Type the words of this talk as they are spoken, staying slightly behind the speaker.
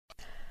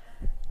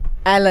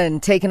Alan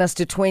taking us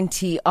to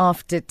 20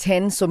 after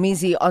 10.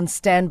 Somizi on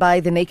standby,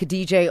 the Naked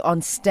DJ on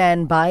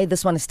standby.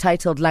 This one is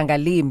titled Langa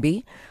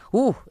Limbi.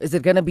 Ooh, is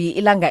it going to be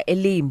Ilanga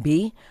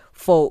Elimbi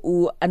for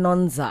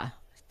Anonza?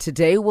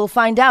 Today we'll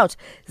find out.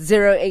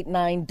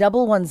 089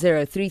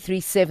 110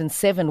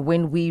 3377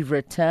 when we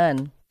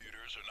return.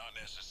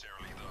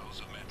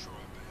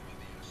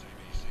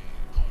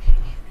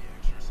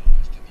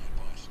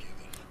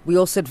 We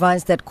also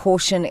advise that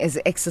caution is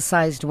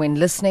exercised when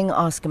listening.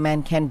 Ask a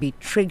Man can be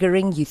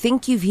triggering. You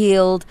think you've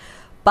healed,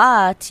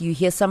 but you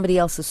hear somebody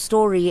else's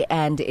story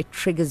and it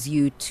triggers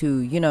you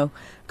to,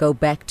 go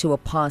back to a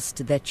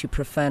past that you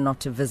prefer not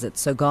to visit.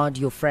 So guard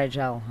your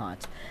fragile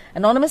heart.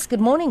 Anonymous, good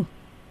morning.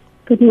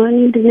 Good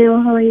morning,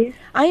 Danelle. How are you?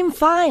 I'm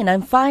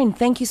fine.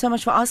 Thank you so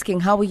much for asking.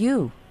 How are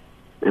you?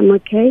 I'm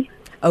okay.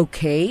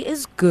 Okay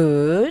is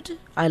good.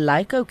 I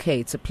like okay.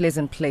 It's a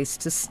pleasant place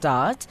to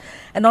start.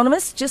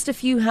 Anonymous, just a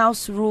few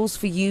house rules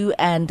for you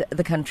and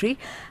the country.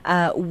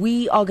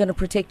 We are going to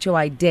protect your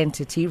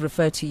identity,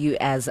 refer to you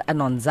as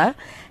Anonza,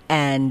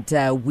 and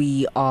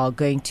we are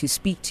going to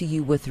speak to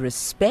you with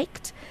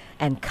respect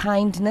and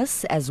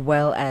kindness, as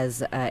well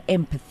as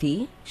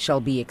empathy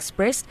shall be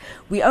expressed.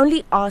 We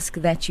only ask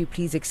that you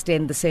please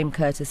extend the same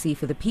courtesy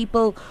for the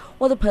people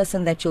or the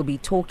person that you'll be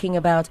talking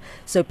about.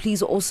 So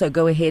please also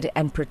go ahead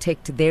and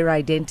protect their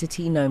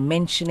identity. No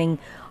mentioning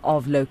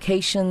of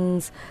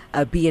locations,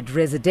 be it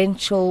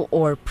residential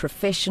or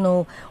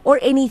professional or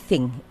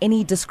anything,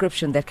 any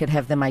description that could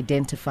have them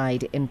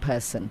identified in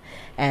person.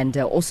 And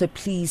also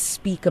please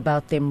speak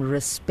about them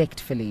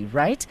respectfully,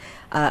 right?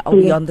 Are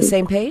we on the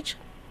same page?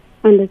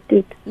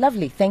 Understood.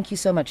 Lovely. Thank you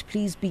so much.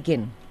 Please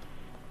begin.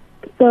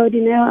 So, I've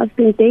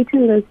been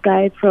dating this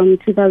guy from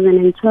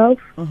 2012.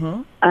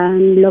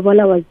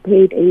 Lobola was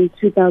paid in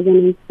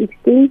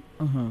 2016.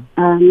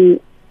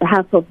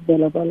 Half of the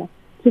Lobola.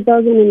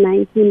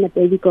 2019, the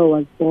baby girl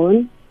was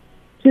born.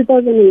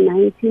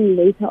 2019,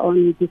 later on,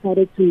 we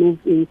decided to move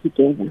in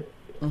together.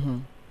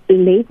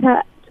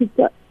 Later,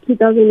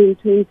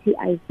 2020,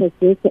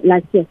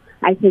 last year,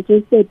 I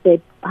suggested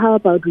that how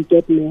about we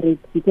get married,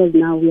 because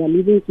now we are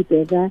living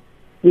together.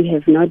 We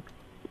have not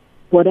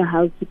bought a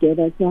house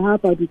together, so how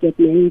about we get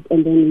married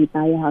and then we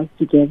buy a house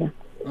together?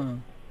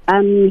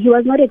 He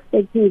was not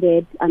expecting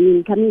that.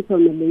 Coming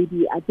from a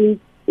lady, I think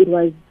it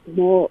was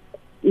more,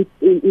 it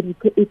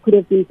could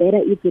have been better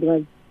if it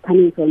was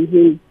coming from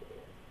him.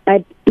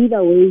 But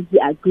either way, he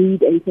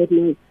agreed and said,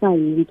 no, it's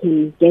fine, we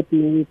can get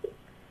married.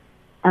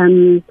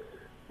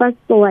 Fast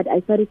forward,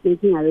 I started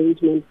making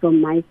arrangements from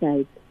my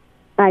side.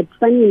 But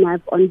funny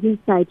enough, on his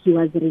side, he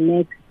was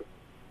relaxed.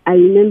 I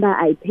remember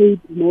I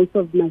paid most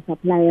of my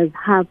suppliers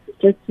half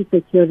just to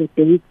secure the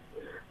dates,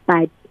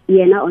 but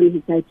Yena on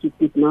his side, he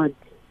did not.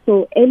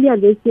 So earlier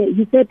this year,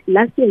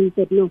 last year he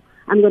said, no,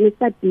 I'm going to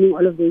start doing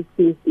all of those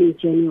things in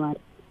January.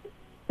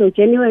 So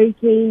January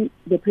came,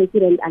 the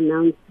president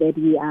announced that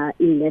we are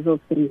in level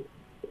 3.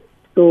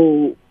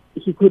 So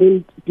he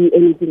couldn't do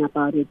anything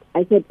about it.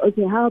 I said,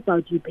 okay, how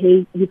about you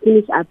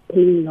finish up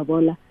paying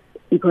Lobola,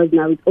 because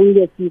now it's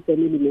only a few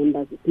family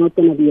members. It's not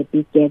going to be a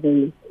big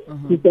gathering.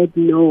 He said,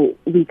 no,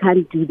 we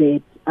can't do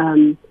that.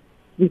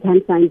 We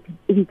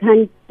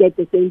can't get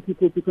the same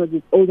people because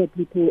it's older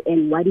people,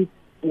 and what if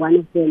one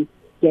of them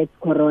gets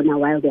corona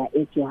while they're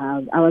at your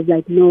house? I was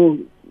like, no,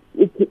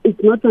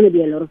 it's not going to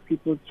be a lot of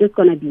people. It's just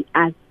going to be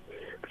us.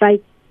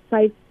 Five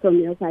from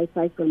your side,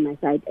 5 from my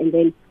side, and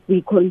then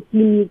we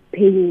continue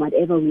paying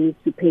whatever we need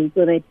to pay,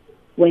 so that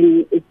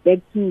when it's back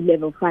to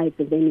level 5,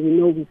 then we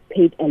know we've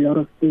paid a lot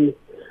of things.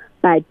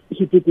 But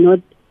he did not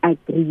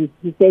agree.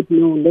 He said,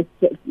 no,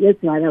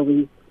 let's rather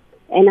wait.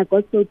 And I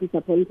got so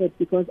disappointed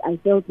because I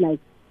felt like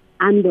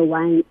I'm the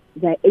one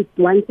that it's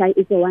a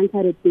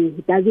one-sided thing.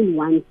 He doesn't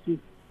want to.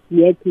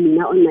 Yet me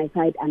now on my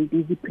side, I'm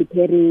busy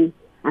preparing.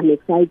 I'm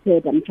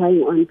excited. I'm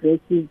trying on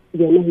dresses.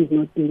 Then he's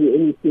not doing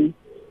anything.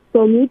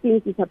 So me being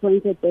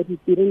disappointed that he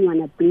didn't want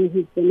to bring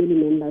his family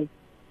members,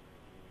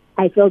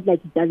 I felt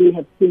like he doesn't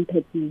have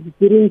sympathy. He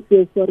didn't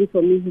feel sorry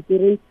for me. He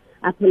didn't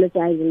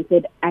apologize and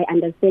said, I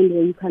understand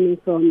where you're coming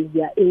from.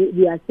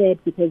 You are sad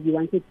because you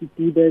wanted to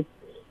do this,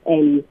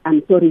 and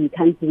I'm sorry you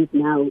can't do it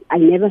now. I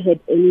never heard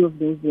any of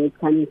those words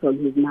coming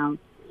from his mouth.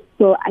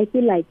 So I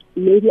feel like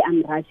maybe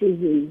I'm rushing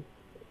him.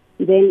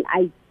 Then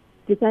I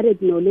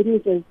decided, no, let me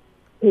just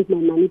take my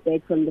money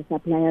back from the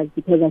suppliers,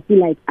 because I feel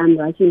like I'm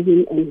rushing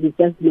him and he's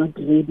just not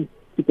ready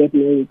to get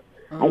married.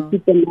 I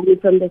took the money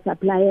from the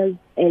suppliers,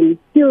 and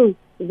still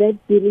that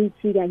didn't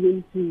trigger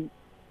him to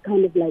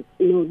kind of like,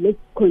 let's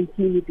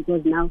continue,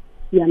 because now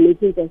we are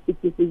making the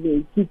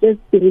decision. He just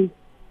didn't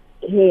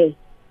care,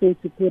 so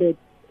to put it.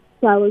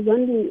 So I was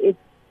wondering,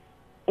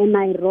 am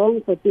I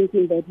wrong for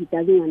thinking that he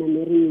doesn't want to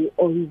marry me,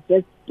 or he's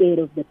just scared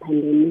of the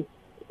pandemic?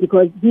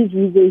 Because his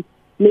reason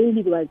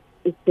mainly was,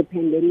 it's the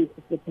pandemic.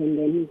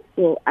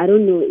 So I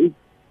don't know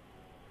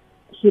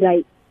should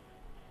I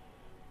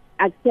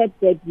accept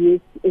that yes,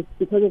 it's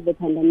because of the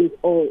pandemic,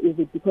 or is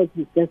it because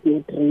he's just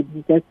not ready?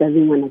 He just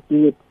doesn't want to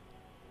do it.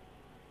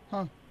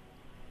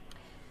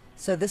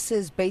 So this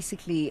is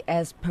basically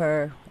as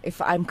per,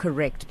 if I'm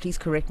correct, please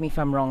correct me if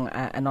I'm wrong,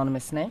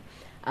 Anonymous, ne?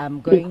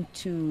 I'm going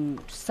to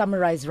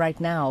summarize right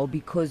now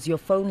because your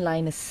phone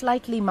line is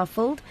slightly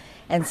muffled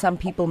and some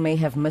people may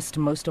have missed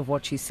most of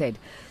what you said.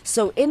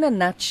 So in a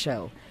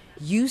nutshell,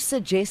 you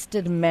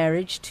suggested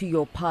marriage to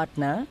your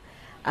partner,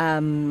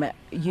 to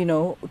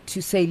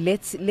say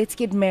let's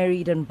get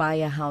married and buy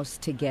a house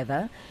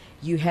together.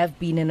 You have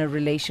been in a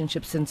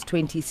relationship since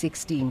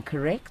 2016,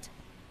 correct?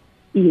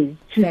 Yes,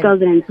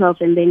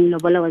 2012, and then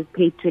Lobola was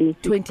paid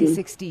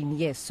 2016,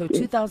 yes. So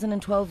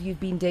 2012 you've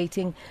been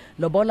dating.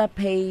 Lobola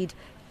paid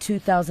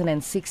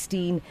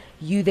 2016.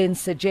 You then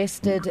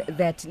suggested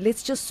that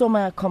let's just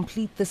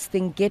complete this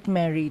thing, get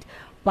married,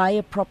 buy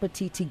a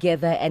property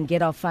together and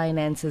get our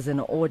finances in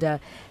order.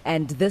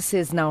 And this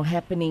is now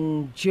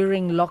happening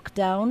during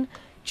lockdown,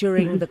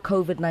 during the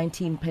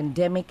COVID-19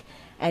 pandemic.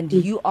 And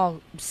you are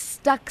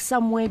stuck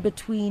somewhere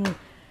between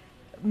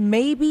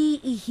maybe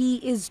he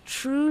is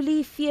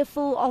truly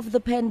fearful of the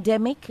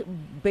pandemic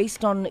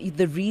based on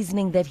the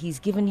reasoning that he's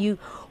given you,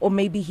 or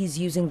maybe he's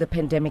using the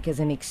pandemic as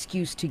an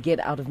excuse to get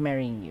out of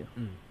marrying you.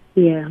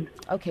 Yeah.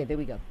 Okay, there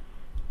we go.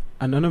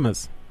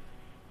 Anonymous.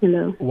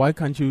 Hello. Why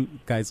can't you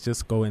guys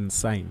just go and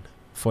sign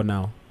for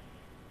now?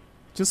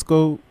 Just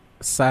go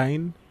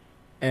sign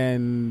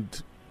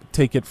and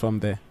take it from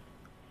there.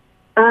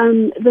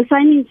 The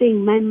signing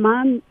thing, my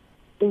mom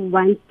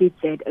once did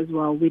that as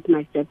well with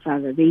my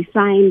stepfather. They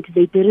signed,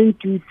 they didn't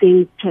do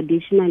things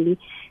traditionally.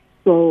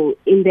 So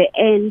in the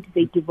end,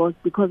 they divorced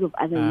because of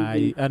other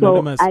reasons.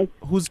 Anonymous,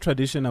 whose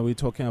tradition are we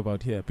talking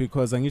about here?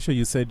 Because Angisha,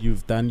 you said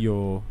you've done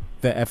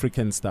the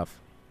African stuff.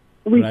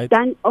 We've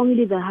done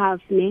only the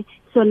half, ne?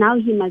 So now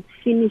he must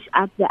finish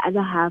up the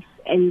other half,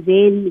 and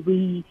then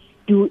we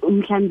do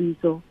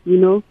umhlambiso,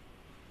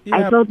 Yeah,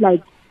 I felt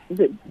like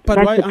but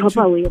that's why the aren't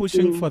proper way you of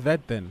pushing doing for it.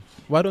 that then?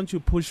 Why don't you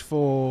push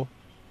for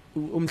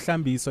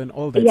umhlambiso and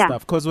all that Yeah.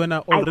 stuff? Because when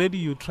already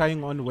you're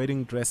trying on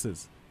wedding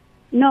dresses.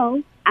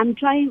 No, I'm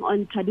trying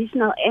on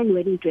traditional and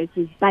wedding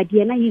dresses, but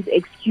his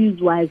excuse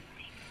was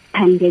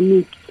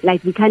pandemic.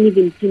 Like, we can't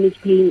even finish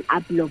paying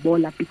up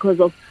Lobola because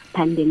of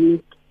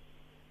pandemic.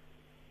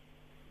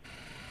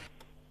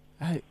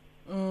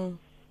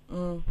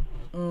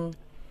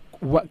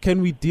 What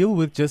can we deal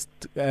with just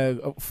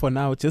for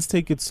now? Just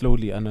take it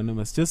slowly,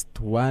 Anonymous. Just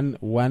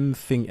one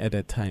thing at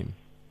a time.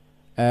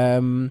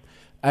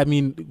 I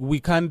mean, we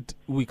can't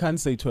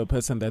say to a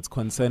person that's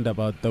concerned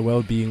about the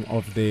well-being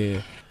of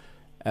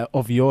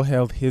of your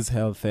health, his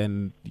health,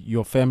 and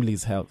your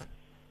family's health.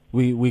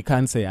 We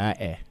can't say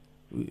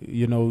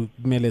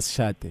meles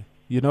shate.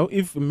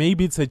 If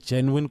maybe it's a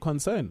genuine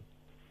concern,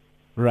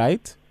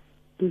 right?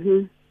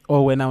 Mm-hmm.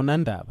 Or when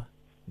aunandaba.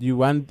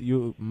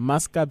 You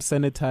mask up,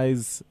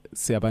 sanitize,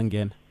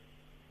 siabangen.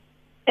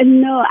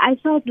 And no, I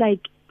felt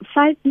like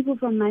 5 people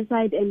from my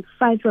side and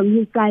 5 from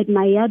his side.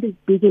 My yard is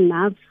big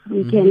enough.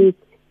 We can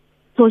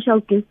social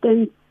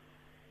distance,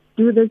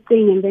 do this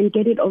thing, and then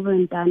get it over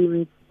and done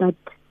with. But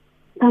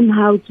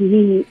somehow to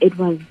him, it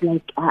was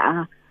like,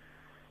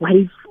 what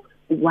if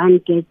one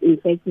gets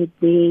infected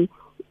there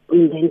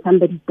and then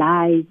somebody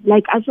dies?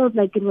 Like, I felt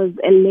like it was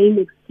a lame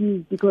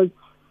excuse because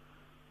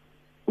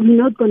we're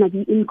not going to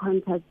be in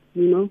contact,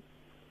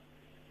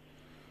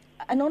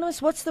 Anonymous,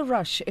 what's the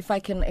rush? If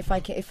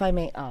I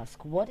may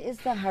ask, what is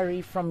the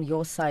hurry from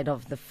your side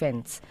of the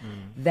fence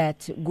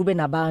that Gube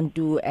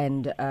Nabantu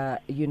and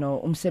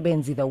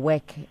umsebenzi, the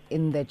work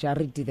in the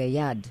jaridi, the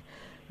yard,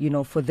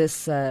 for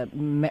this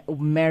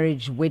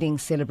marriage wedding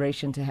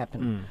celebration to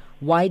happen?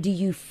 Why do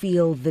you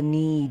feel the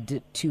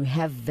need to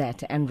have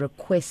that and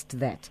request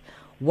that?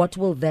 What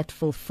will that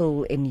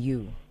fulfill in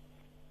you?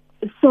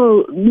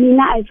 So,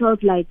 Mina, I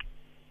felt like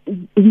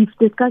we've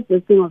discussed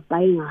this thing of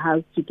buying a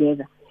house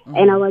together.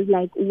 And I was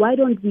like, why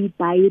don't we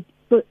buy it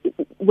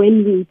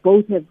when we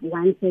both have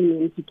one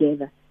surname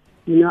together?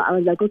 I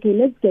was like, okay,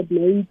 let's get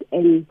married,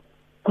 and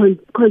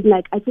because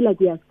I feel like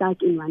we are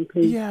stuck in one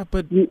place. Yeah,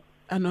 but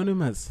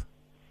Anonymous,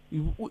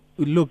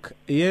 look,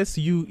 yes,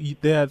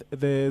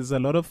 there's a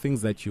lot of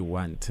things that you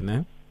want,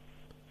 né?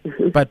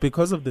 But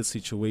because of the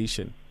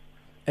situation,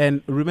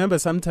 and remember,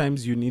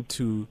 sometimes you need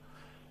to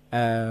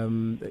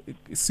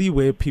see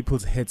where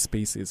people's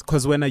headspace is.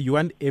 Because when you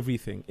want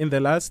everything, in the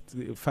last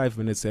 5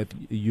 minutes that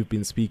you've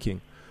been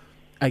speaking,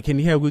 I can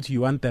hear what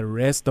you want the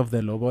rest of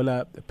the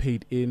lobola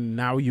paid in.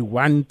 Now you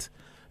want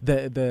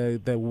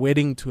the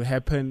wedding to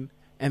happen,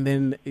 and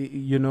then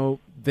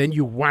then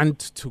you want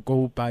to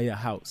go buy a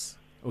house,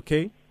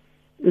 okay?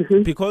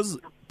 Because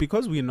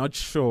we're not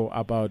sure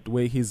about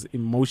where his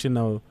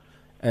emotional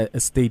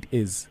state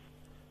is.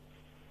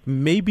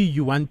 Maybe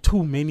you want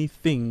too many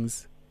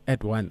things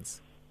at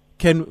once.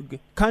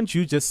 Can't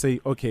you just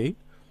say, okay,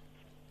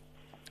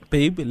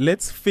 babe,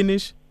 let's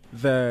finish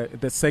the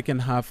second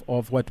half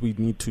of what we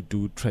need to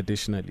do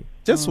traditionally.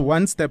 Just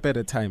one step at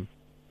a time.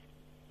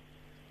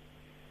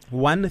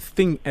 One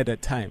thing at a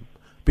time.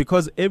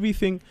 Because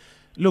everything,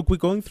 look, we're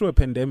going through a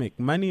pandemic.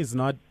 Money is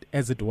not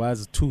as it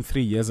was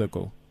 2-3 years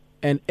ago.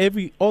 And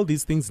all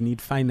these things need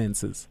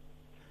finances.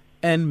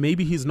 and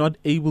maybe he's not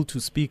able to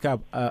speak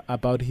up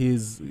about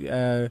his,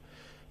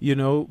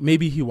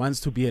 maybe he wants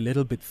to be a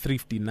little bit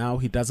thrifty now.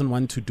 He doesn't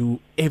want to do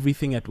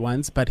everything at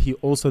once, but he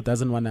also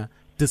doesn't want to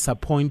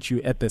disappoint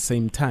you at the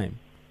same time.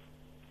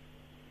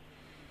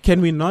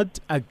 Can we not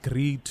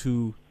agree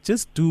to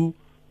just do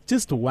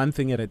just one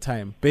thing at a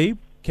time? Babe,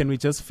 can we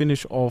just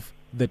finish off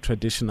the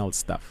traditional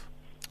stuff?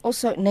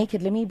 Also,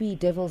 Naked, let me be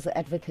devil's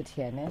advocate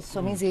here. Ne?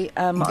 Somizi,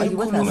 are you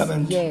with us?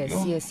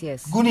 Yes.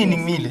 Yes.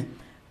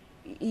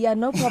 Yeah,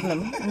 no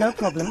problem.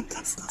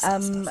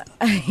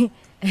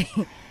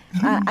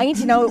 I need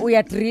to know we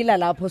are driller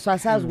lapho, so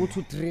asazi ukuthi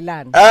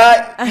udrillani.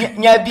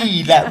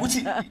 Ngiyabila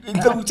ukuthi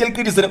ngicela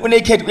iqiniso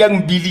uNaked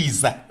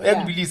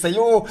uyangibilisa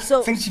yo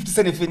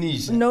sengishiftisene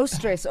finish. No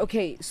stress.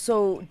 Okay,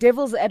 so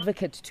devil's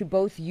advocate to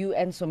both you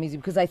and Somizi,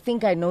 because I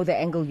think I know the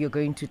angle you're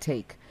going to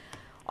take.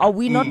 Are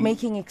we not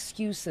making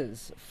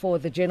excuses for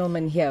the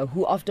gentleman here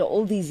who after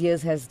all these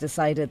years has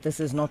decided this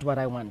is not what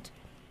I want?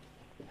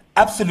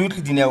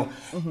 Absolutely, Dineo.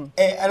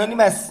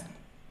 Anonymous.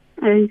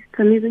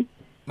 Somizi.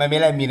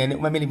 Mamela mina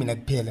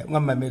kuphela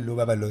ungamameli lo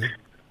baba loyo.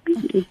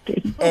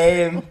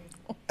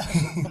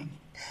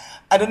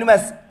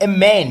 Anonymous, a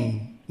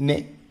man,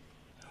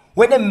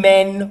 when a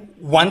man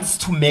wants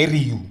to marry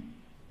you,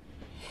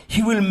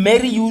 he will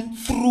marry you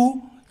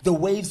through the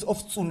waves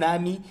of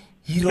tsunami,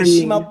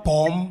 Hiroshima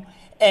bomb,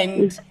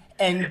 and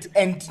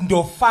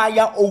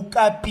Ndofaya,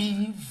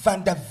 Okapi,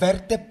 Van der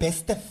Verte,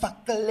 Beste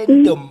Fakkel,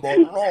 and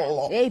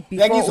Dombololo. Hey,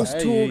 before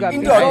Ustuga.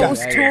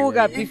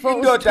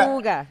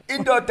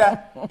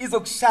 Indota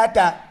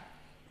izokushada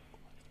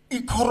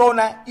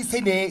icorona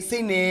isene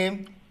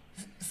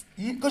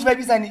konje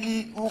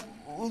babizani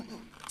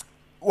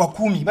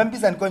wakumi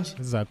bambizani konje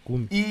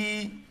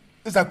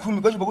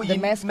zakumi konje bokuyi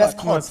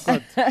mascot.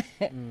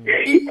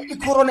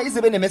 Icorona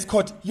izobe ne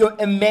mascot.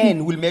 A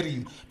man will marry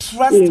you.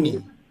 Trust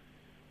me.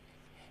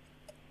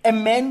 A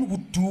man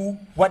would do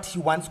what he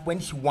wants when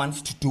he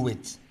wants to do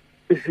it.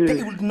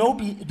 There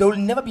will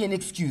never be an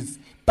excuse.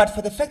 But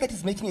for the fact that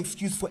he's making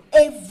excuse for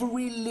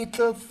every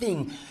little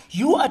thing,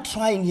 you are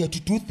trying here to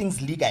do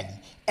things legally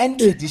and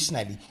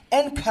traditionally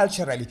and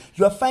culturally.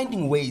 You are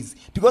finding ways,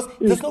 because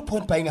there's no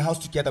point buying a house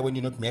together when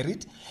you're not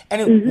married.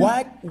 And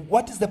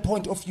what is the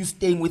point of you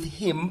staying with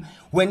him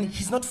when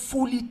he's not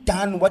fully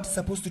done what he's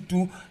supposed to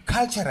do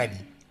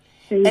culturally?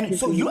 And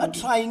so you are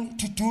trying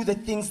to do the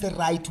things the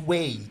right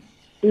way.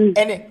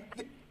 And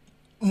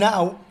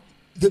now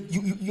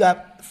you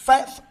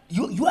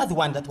are the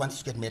one that wants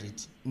to get married.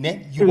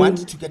 You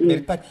want to get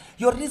married, but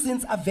your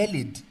reasons are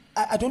valid.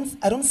 I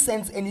don't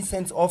sense any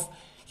sense of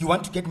you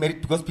want to get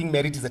married because being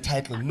married is a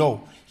title.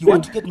 No, you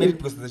want to get married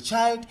because there's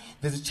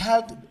a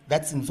child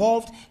that's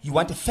involved. You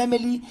want a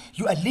family.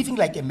 You are living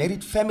like a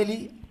married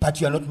family,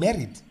 but you are not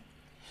married.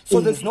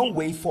 So there's no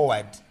way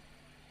forward.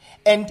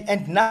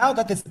 And now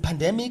that there's a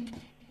pandemic,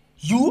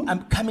 you are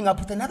coming up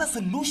with another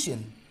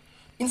solution.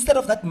 Instead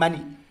of that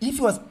money, if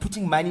he was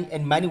putting money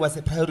and money was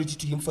a priority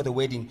to him for the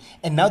wedding,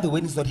 and now the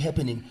wedding is not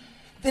happening,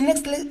 the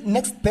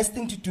next best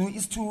thing to do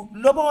is to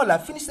lobola,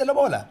 finish the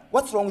lobola.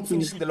 What's wrong with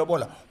finishing the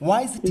lobola?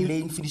 Why is it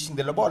delaying finishing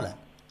the lobola?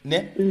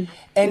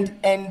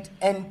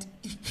 And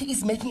he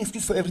is making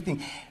excuse for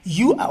everything.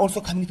 You are also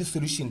coming with a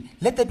solution.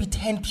 Let there be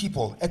 10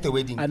 people at the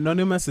wedding.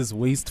 Anonymous is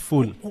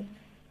wasteful.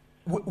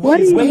 What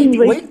is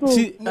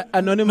wasteful?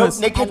 Anonymous.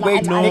 Naked,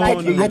 wait. You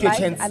had your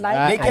chance. Hang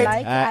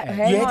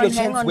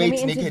on. Let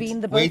me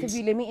intervene. The both of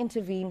you, let me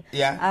intervene.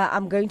 Yeah.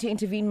 I'm going to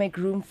intervene, make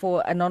room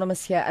for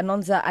Anonymous here.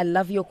 Anonza, I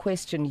love your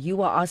question. You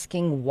were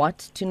asking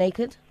what to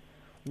Naked?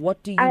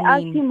 What do you mean? I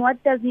asked him,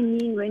 what does he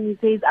mean when he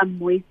says I'm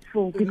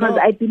wasteful? Because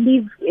I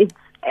believe it's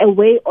a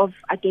way of,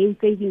 again,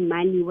 saving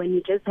money when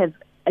you just have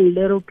a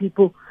little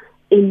people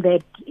in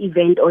that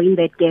event or in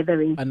that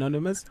gathering.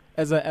 Anonymous,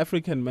 as an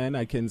African man,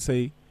 I can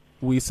say,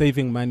 we're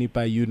saving money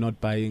by you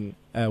not buying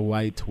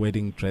white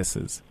wedding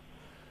dresses.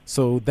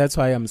 So that's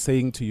why I'm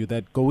saying to you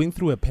that going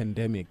through a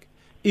pandemic,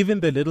 even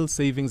the little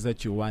savings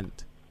that you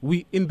want,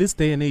 we in this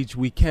day and age,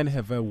 we can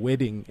have a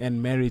wedding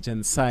and marriage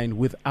and sign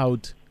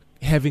without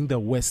having the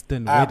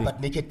Western wedding.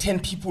 But make it 10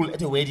 people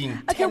at a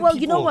wedding. Okay, well,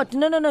 you know people. what?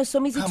 No. So,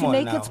 Mizi,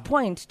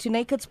 to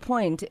Naked's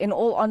point, in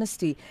all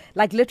honesty,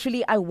 like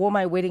literally, I wore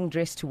my wedding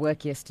dress to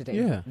work yesterday.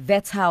 Yeah.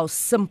 That's how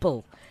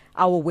simple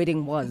our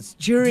wedding was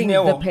during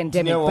the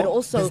pandemic. But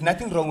also, there's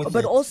nothing wrong with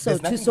But it. also,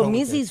 to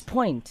Somizi's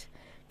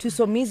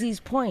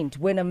point,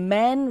 when a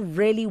man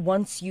really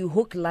wants you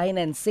hook, line,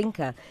 and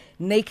sinker,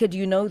 Naked,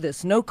 you know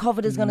this. No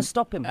COVID is going to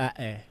stop him.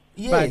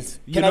 Yes.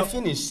 Can I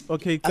finish?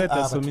 Okay,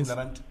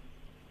 Somizi.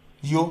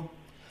 Yo.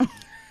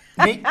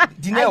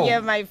 Dineo.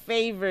 You're my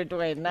favorite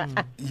one.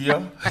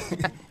 Yeah.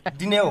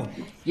 Dineo.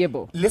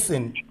 Yebo.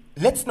 Listen,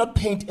 let's not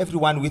paint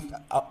everyone with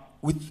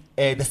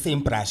the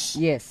same brush.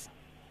 Yes.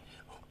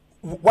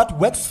 What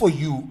works for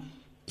you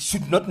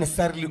should not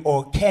necessarily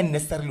or can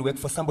necessarily work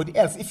for somebody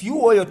else. If you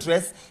wore your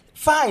dress,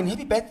 fine,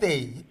 happy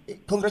birthday,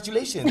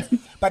 congratulations.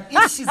 But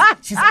if she's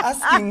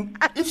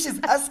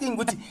asking,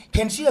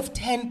 can she have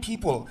 10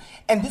 people,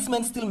 and this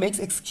man still makes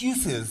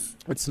excuses?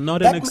 It's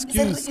not an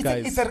excuse,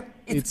 guys.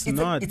 It's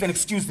not. It's an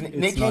excuse. It's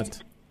Naked.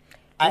 not.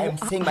 I am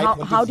saying my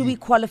point How of do we view.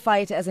 qualify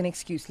it as an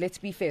excuse? Let's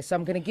be fair. So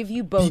I'm going to give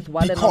you both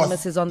while because,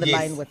 Anonymous is on the yes.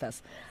 line with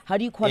us. How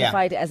do you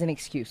qualify it as an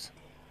excuse?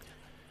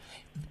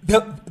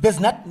 There's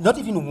not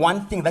even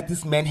one thing that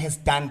this man has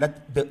done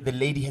that the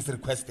lady has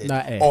requested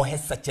or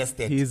has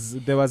suggested.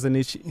 There was an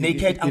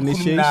Naked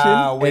initiation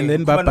nawe, and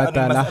then khuluma babhatala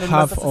no-Anonymous,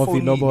 half Anonymous of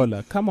usefonini.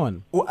 ilobola. Come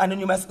on.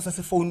 Anonymous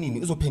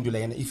usasefonini uzophendula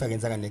yena if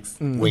akenzanga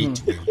next.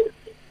 Wait.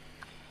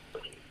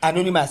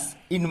 Anonymous,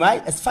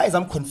 as far as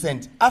I'm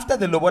concerned, after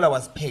the lobola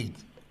was paid,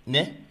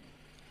 ne?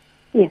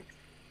 Yes.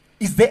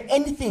 Is there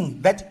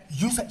anything that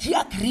he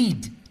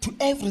agreed to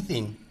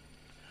everything,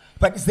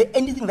 but is there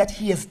anything that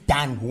he has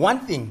done?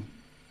 One thing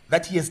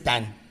that he has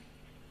done.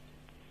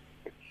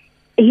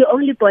 He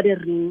only bought a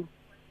ring.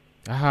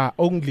 Aha,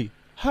 only.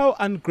 How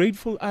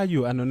ungrateful are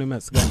you,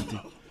 Anonymous? Gandhi?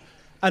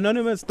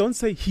 Anonymous, don't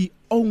say he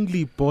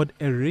only bought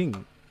a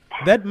ring.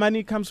 That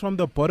money comes from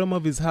the bottom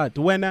of his heart.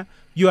 When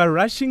you are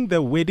rushing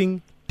the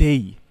wedding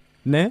day,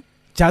 ne?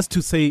 Just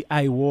to say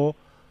I wore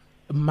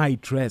my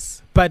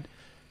dress. But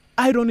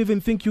I don't even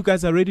think you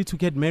guys are ready to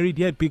get married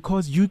yet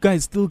because you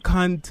guys still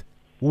can't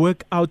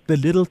work out the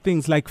little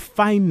things like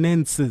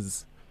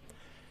finances.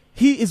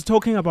 He is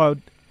talking about,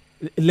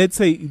 let's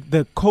say,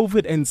 the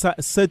COVID and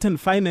certain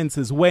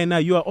finances where now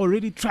you are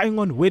already trying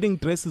on wedding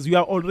dresses. You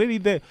are already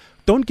there.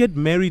 Don't get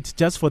married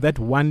just for that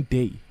one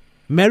day.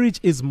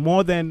 Marriage is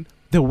more than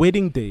the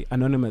wedding day,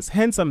 Anonymous.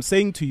 Hence, I'm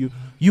saying to you,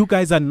 you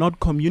guys are not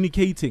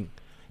communicating.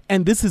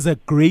 And this is a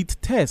great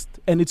test.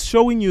 And it's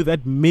showing you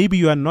that maybe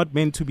you are not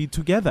meant to be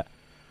together.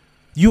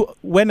 And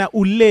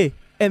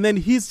then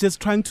he's just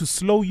trying to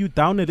slow you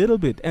down a little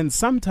bit. And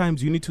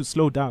sometimes you need to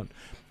slow down.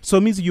 So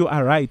means you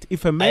are right.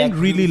 If a man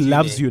really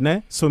loves you,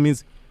 ne? So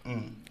means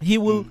he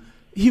will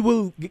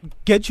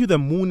get you the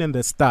moon and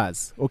the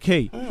stars,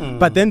 okay?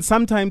 But then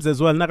sometimes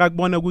as well,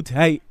 nakakubona ukuthi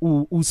hey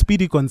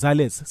Speedy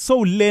Gonzalez. So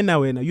Lena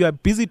wena, you are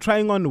busy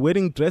trying on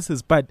wedding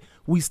dresses, but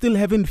we still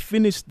haven't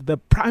finished the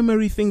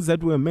primary things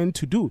that we're meant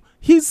to do.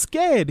 He's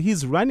scared.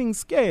 He's running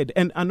scared.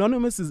 And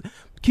Anonymous is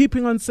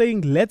keeping on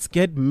saying, let's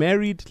get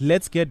married.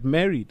 Let's get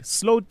married.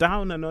 Slow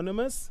down,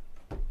 Anonymous.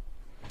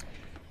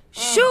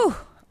 Shoo!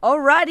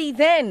 Alrighty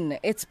then.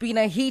 It's been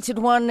a heated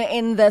one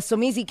in the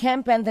Somizi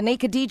camp and the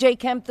Naked DJ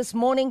camp this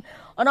morning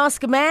on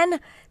Ask a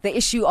Man. The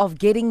issue of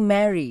getting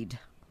married.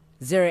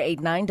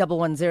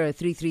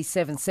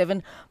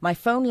 089-110-3377. My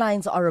phone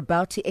lines are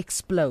about to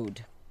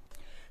explode.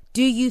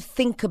 Do you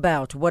think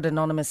about what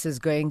Anonymous is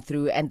going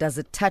through, and does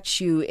it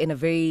touch you in a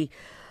very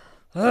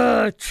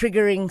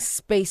triggering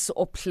space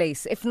or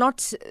place? If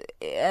not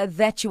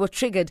that you were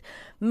triggered,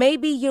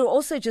 maybe you're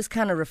also just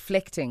kind of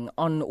reflecting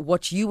on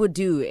what you would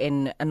do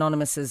in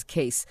Anonymous's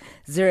case.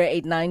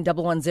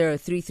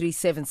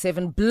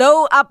 089-110-3377.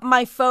 Blow up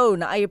my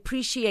phone. I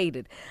appreciate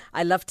it.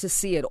 I love to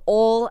see it.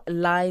 All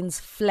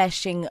lines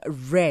flashing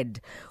red.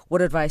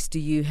 What advice do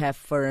you have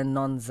for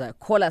Anonza?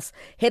 Call us.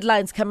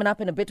 Headlines coming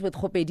up in a bit with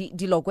Khopedi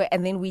Dilogwe,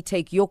 and then we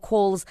take your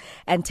calls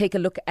and take a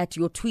look at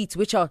your tweets,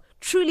 which are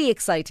truly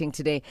exciting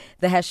today.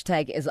 The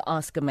hashtag is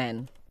Ask a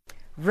Man.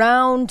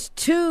 Round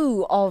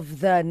 2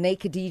 of the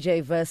Naked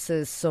DJ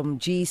versus some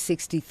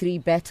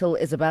G63 battle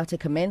is about to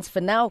commence.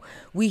 For now,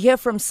 we hear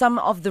from some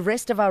of the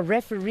rest of our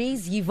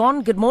referees.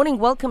 Yvonne, good morning.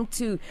 Welcome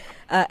to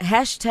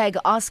hashtag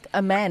Ask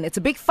a Man. It's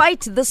a big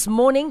fight this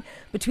morning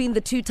between the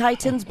two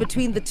titans,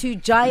 between the two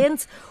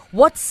giants.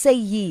 What say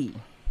ye?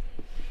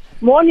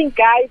 Morning,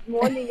 guys.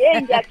 Morning.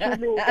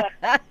 Ngiyajuluka.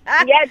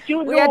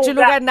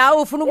 Uyajuluka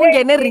nawe ufuna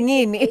ukungena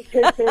eringini.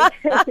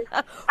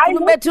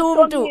 I'm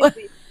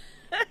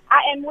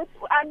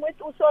with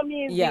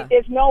Usomizi. Yeah.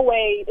 There's no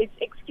way. It's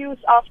excuse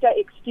after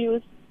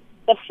excuse.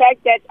 The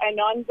fact that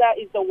Anonza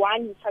is the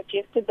one who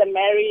suggested the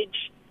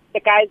marriage,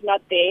 the guy's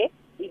not there.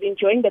 He's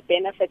enjoying the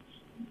benefits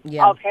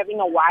of having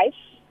a wife.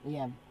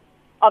 Yeah.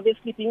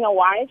 Obviously, being a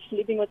wife,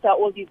 living with her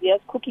all these years,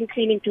 cooking,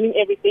 cleaning, doing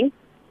everything.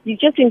 He's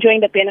just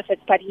enjoying the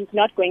benefits, but he's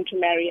not going to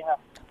marry her.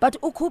 But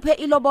ukupe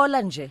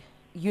ilobola nje.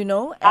 You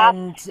know,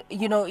 and,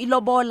 you know,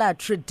 ilobola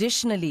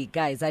traditionally,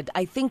 guys,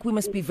 I think we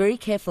must be very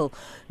careful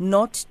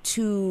not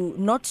to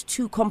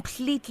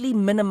completely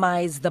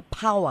minimize the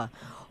power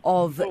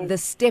of the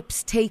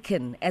steps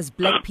taken as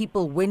black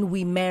people when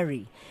we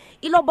marry.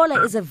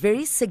 Ilobola is a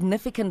very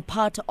significant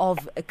part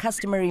of a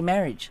customary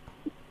marriage.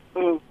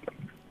 But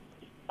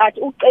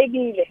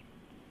uqekile,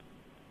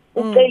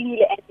 and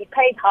he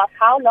paid half.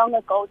 How long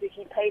ago did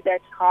he pay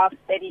that half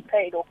that he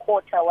paid, or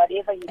quarter,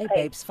 whatever he Hey, paid?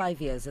 babes,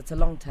 5 years. It's a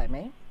long time,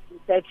 eh?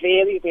 It's a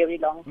very, very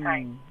long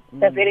time.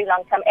 It's a very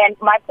long time. And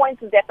my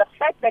point is that the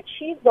fact that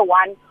she's the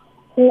one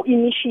who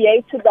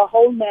initiated the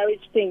whole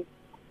marriage thing.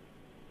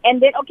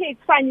 And then, okay,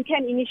 it's fine, you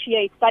can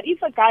initiate. But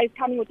if a guy is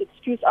coming with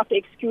excuse after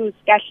excuse,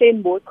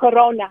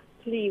 Corona,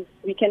 please,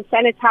 we can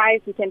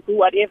sanitize, we can do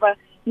whatever.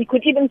 We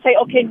could even say,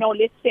 okay, no,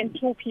 let's send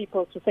 2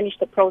 people to finish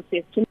the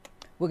process.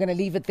 We're going to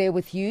leave it there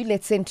with you.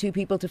 Let's send 2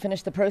 people to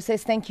finish the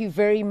process. Thank you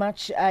very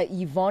much,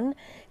 Yvonne.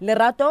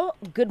 Lerato,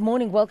 good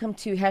morning. Welcome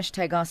to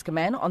hashtag Ask a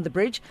Man on the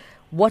bridge.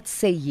 What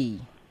say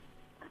ye?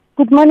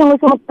 Good morning,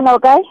 Mr.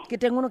 guys.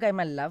 Good day,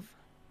 my love.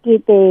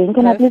 Good day.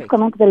 Can I please Perfect.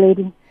 comment to the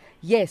lady?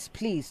 Yes,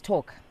 please,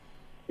 talk.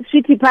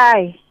 Sweetie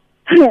Pie,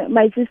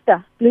 my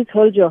sister, please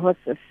hold your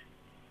horses.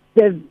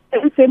 The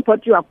very same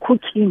pot you are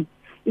cooking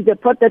is the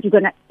pot that you're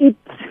going to eat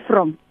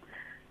from.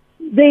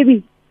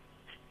 Baby,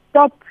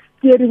 stop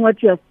steering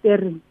what you are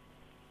steering.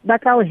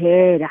 Back our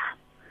head.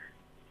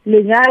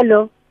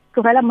 Lenyalo,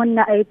 tlogela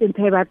monna a etse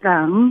ntho e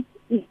batlang.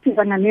 If he's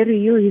going to marry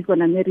you, he's going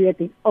to marry you at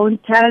his own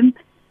time,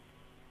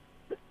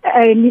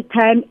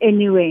 anytime,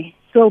 anywhere.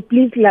 So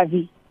please,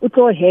 Lovey,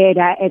 go ahead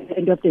at the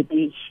end of the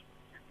day.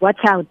 Watch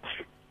out.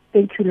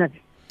 Thank you,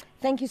 Lovey.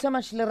 Thank you so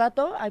much,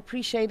 Lerato. I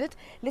appreciate it.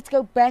 Let's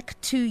go back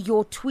to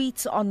your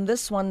tweets on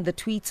this one. The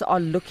tweets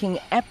are looking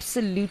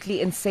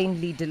absolutely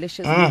insanely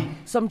delicious.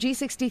 Some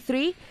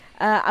G63,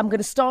 I'm going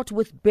to start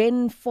with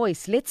Ben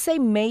Foyce. Let's say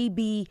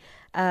maybe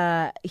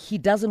he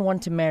doesn't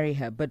want to marry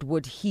her, but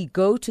would he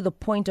go to the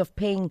point of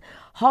paying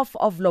half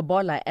of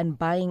lobola and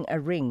buying a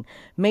ring?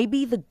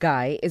 Maybe the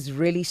guy is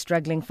really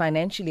struggling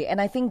financially.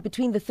 And I think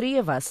between the three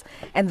of us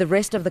and the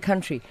rest of the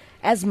country,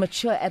 as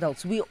mature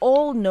adults, we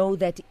all know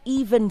that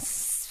even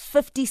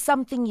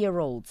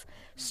 50-something-year-olds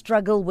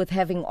struggle with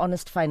having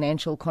honest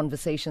financial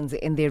conversations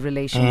in their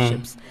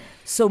relationships.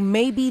 So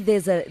maybe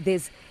there's a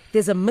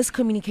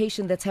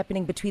miscommunication that's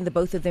happening between the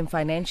both of them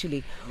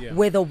financially,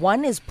 where the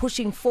one is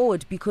pushing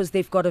forward because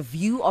they've got a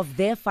view of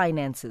their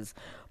finances,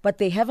 but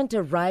they haven't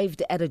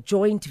arrived at a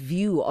joint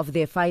view of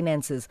their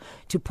finances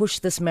to push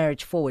this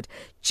marriage forward.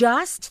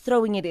 Just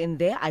throwing it in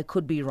there, I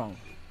could be wrong.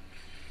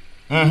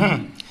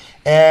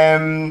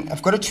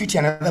 I've got a tweet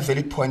here, another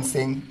valid point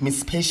saying,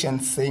 Miss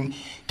Patience saying,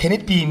 can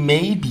it be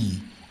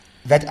maybe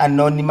that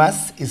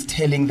Anonymous is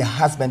telling the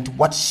husband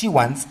what she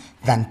wants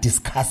than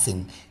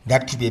discussing?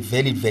 That could be a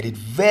very, very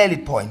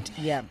valid point.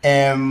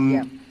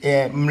 Mla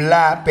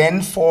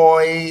Ben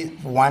Foy,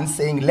 one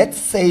saying, let's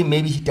say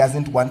maybe he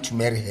doesn't want to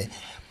marry her,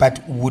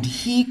 but would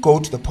he go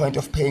to the point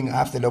of paying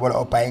half the lobola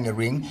or buying a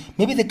ring?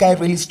 Maybe the guy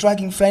really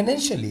struggling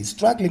financially.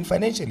 That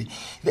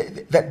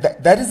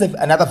is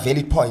another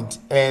valid point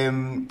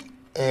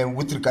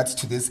with regards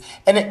to this.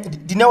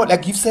 And you know,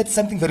 like you've said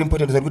something very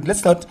important.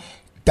 Let's not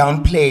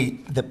downplay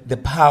the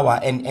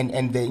power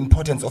and the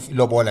importance of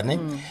lobola.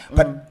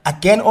 But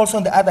again, also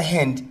on the other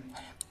hand,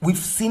 we've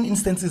seen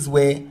instances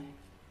where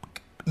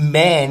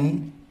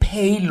men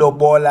pay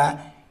lobola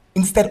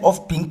instead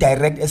of being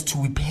direct as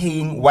to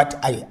paying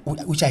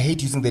which I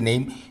hate using the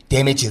name,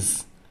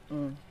 damages.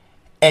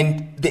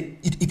 And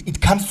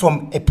it comes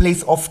from a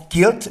place of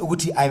guilt.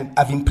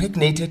 I've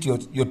impregnated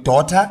your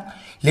daughter.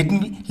 Let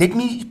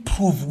me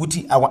prove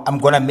I'm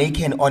gonna make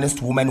her an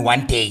honest woman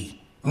one day,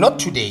 not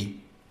today.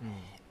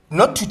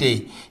 Not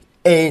today.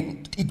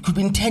 It could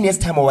be in 10 years'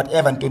 time or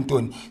whatever.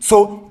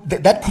 So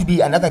that could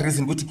be another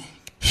reason.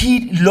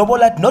 He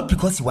lobolat not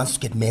because he wants to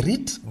get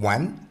married,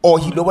 one, or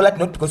he lobolat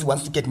not because he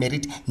wants to get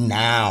married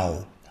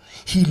now.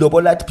 He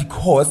lobolat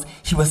because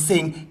he was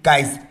saying,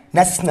 guys,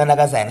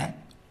 relaxan.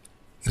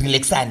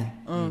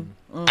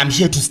 I'm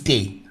here to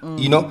stay,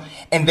 you know.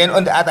 And then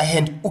on the other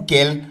hand,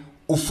 ugel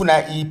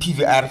ufuna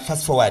PVR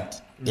fast forward,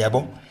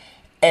 yabo.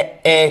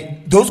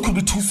 Those could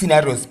be two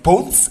scenarios.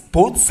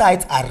 Both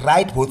sides are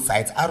right, both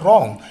sides are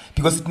wrong,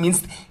 because it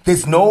means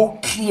there's no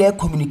clear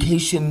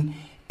communication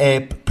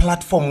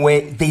platform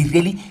where they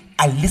really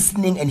are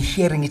listening and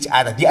hearing each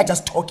other. They are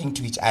just talking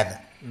to each other.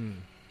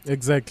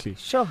 Exactly.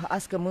 Sure,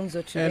 ask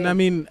Munzo today. And I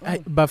mean,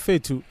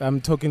 Bafetu, I'm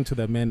talking to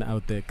the men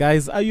out there.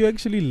 Guys, are you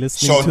actually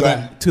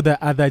listening to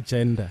the other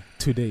gender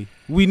today?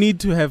 We need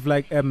to have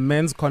like a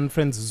men's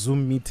conference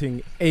Zoom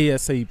meeting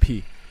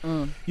ASAP.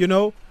 You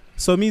know,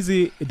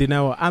 Somizi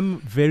Dinao, I'm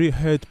very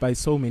hurt by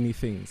so many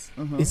things,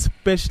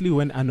 especially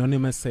when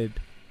Anonymous said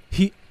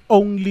he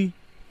only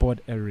bought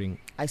a ring.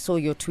 I saw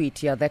your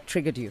tweet, that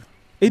triggered you.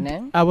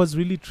 I was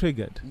really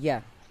triggered.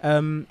 Yeah.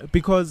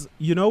 Because,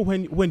 you know,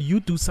 when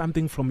you do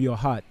something from your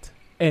heart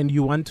and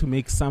you want to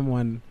make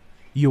someone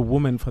your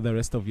woman for the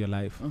rest of your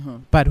life,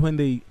 but when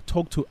they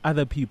talk to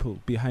other people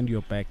behind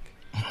your back,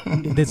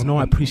 there's no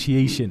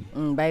appreciation.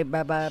 Like,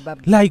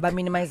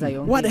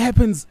 what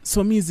happens,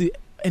 Somizi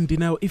and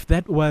Dinao, if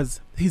that was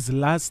his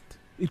last,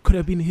 it could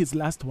have been his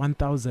last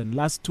 1,000,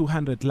 last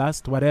 200,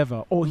 last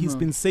whatever, or he's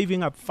been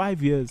saving up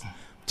 5 years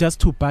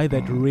just to buy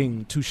that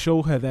ring to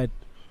show her that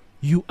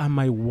you are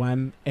my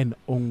one and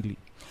only.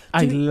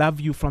 I love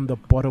you from the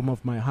bottom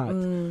of my heart.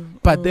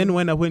 But then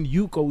when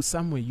you go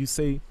somewhere, you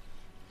say,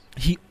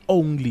 he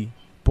only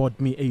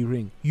bought me a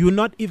ring. You're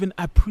not even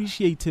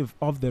appreciative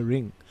of the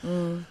ring.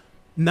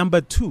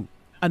 Number two,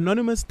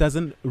 Anonymous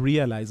doesn't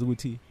realize,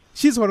 Uti,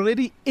 she's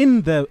already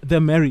in the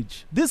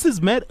marriage. This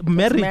is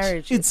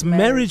marriage. It's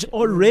marriage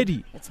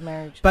already. It's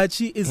marriage. But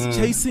she is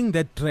chasing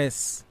that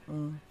dress.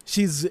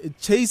 She's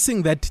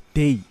chasing that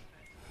day.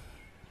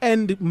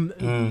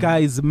 And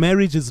guys,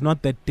 marriage is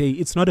not that day.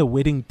 It's not a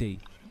wedding day,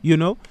 you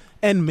know?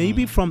 And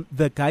maybe from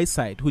the guy's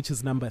side, which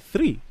is number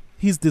 3,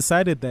 he's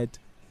decided that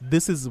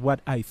this is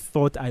what I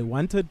thought I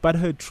wanted, but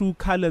her true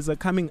colors are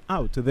coming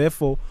out.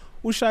 Therefore,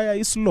 Ushaya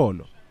is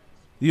lolo.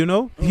 You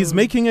know? He's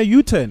making a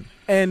U-turn.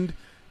 And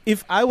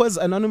if I was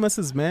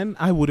Anonymous's man,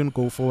 I wouldn't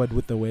go forward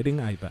with the wedding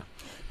either.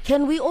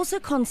 Can we also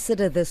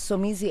consider this,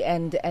 Somizi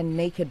and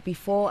Naked,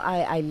 before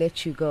I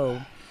let you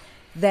go?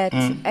 that,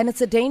 and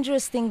it's a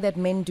dangerous thing that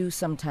men do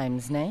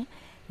sometimes, ne?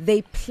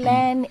 They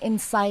plan in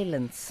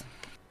silence.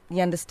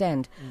 You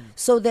understand?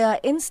 So there are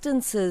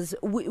instances,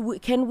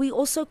 can we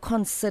also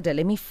consider,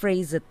 let me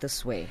phrase it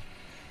this way.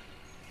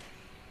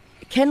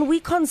 Can we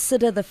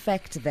consider the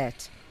fact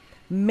that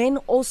men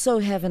also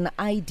have an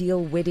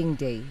ideal wedding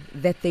day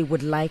that they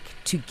would like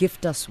to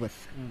gift us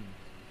with?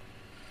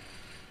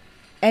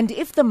 And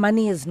if the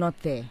money is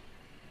not there,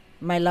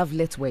 my love,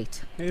 let's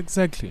wait.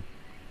 Exactly.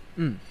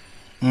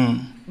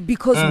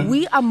 Because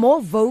we are more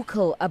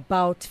vocal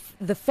about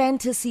the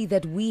fantasy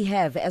that we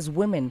have as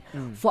women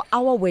for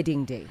our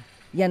wedding day.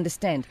 You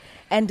understand?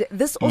 And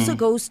this also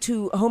goes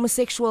to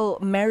homosexual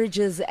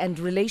marriages and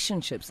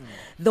relationships.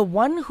 The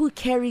one who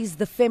carries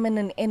the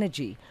feminine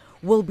energy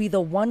will be the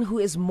one who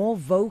is more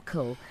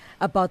vocal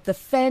about the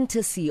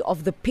fantasy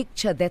of the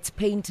picture that's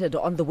painted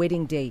on the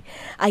wedding day.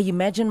 I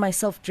imagine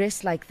myself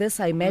dressed like this.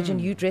 I imagine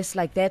you dressed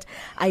like that.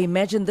 I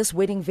imagine this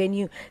wedding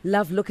venue.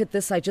 Love, look at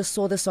this. I just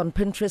saw this on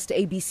Pinterest,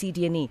 A, B, C,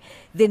 D, and E.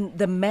 Then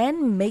the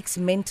man makes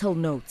mental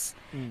notes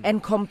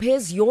and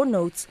compares your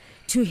notes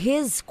to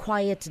his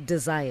quiet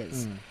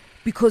desires.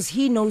 Because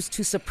he knows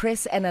to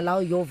suppress and allow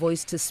your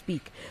voice to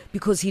speak,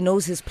 because he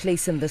knows his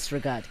place in this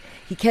regard.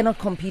 He cannot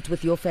compete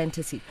with your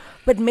fantasy.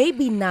 But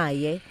maybe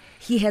naye,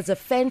 he has a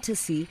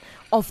fantasy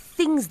of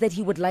things that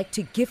he would like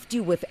to gift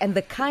you with and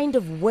the kind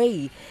of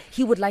way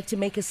he would like to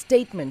make a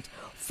statement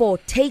for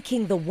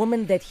taking the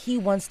woman that he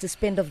wants to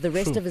spend of the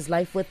rest of his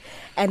life with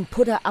and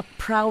put her up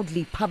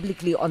proudly,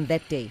 publicly on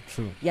that day.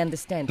 You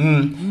understand?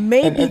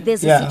 Maybe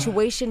there's a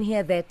situation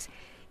here that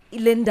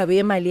Linda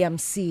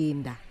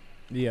Sinda.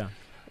 Yeah.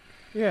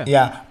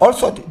 Yeah.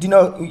 Also, you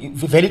know,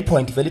 valid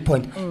point.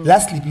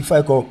 Lastly, before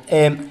I go,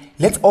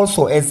 let's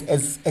also,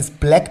 as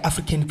Black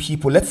African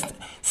people, let's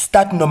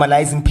start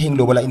normalizing paying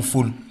lobola in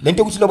full.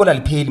 Lento ukuthi lobola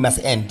lipheli must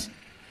end.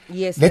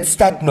 Yes. Let's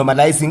start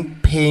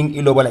normalizing paying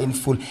lobola in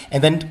full,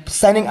 and then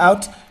signing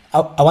out.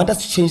 I want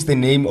us to change the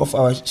name of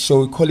our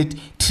show. We call it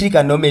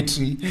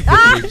Trigonometry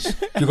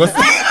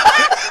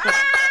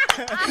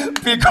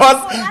because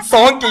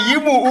sonke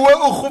yimu uwe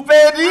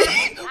ukhupeni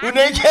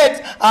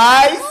unaked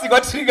hayi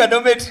sigot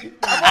trigonometry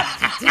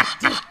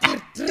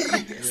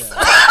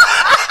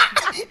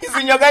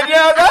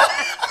izinyokanyoka.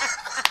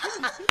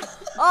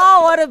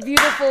 Oh, what a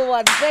beautiful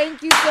one.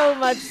 Thank you so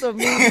much,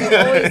 Somizi.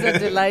 Always a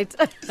delight.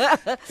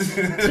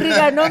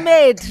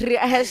 Trigonometry,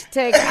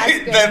 hashtag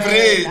ask a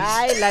bridge.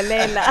 Ay,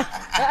 lalela.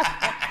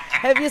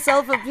 Have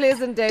yourself a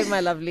pleasant day,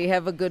 my lovely.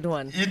 Have a good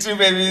one. You too,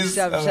 babies.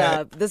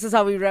 Sharp. This is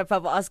how we wrap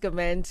up Ask a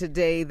Man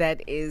today.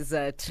 That is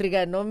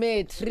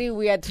trigonometry.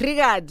 We are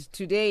triggered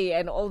today,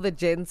 and all the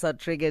gents are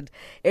triggered.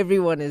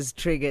 Everyone is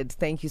triggered.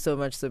 Thank you so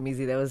much,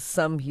 Somizi. There was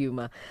some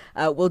humor.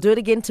 We'll do it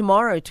again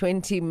tomorrow,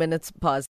 20 minutes past.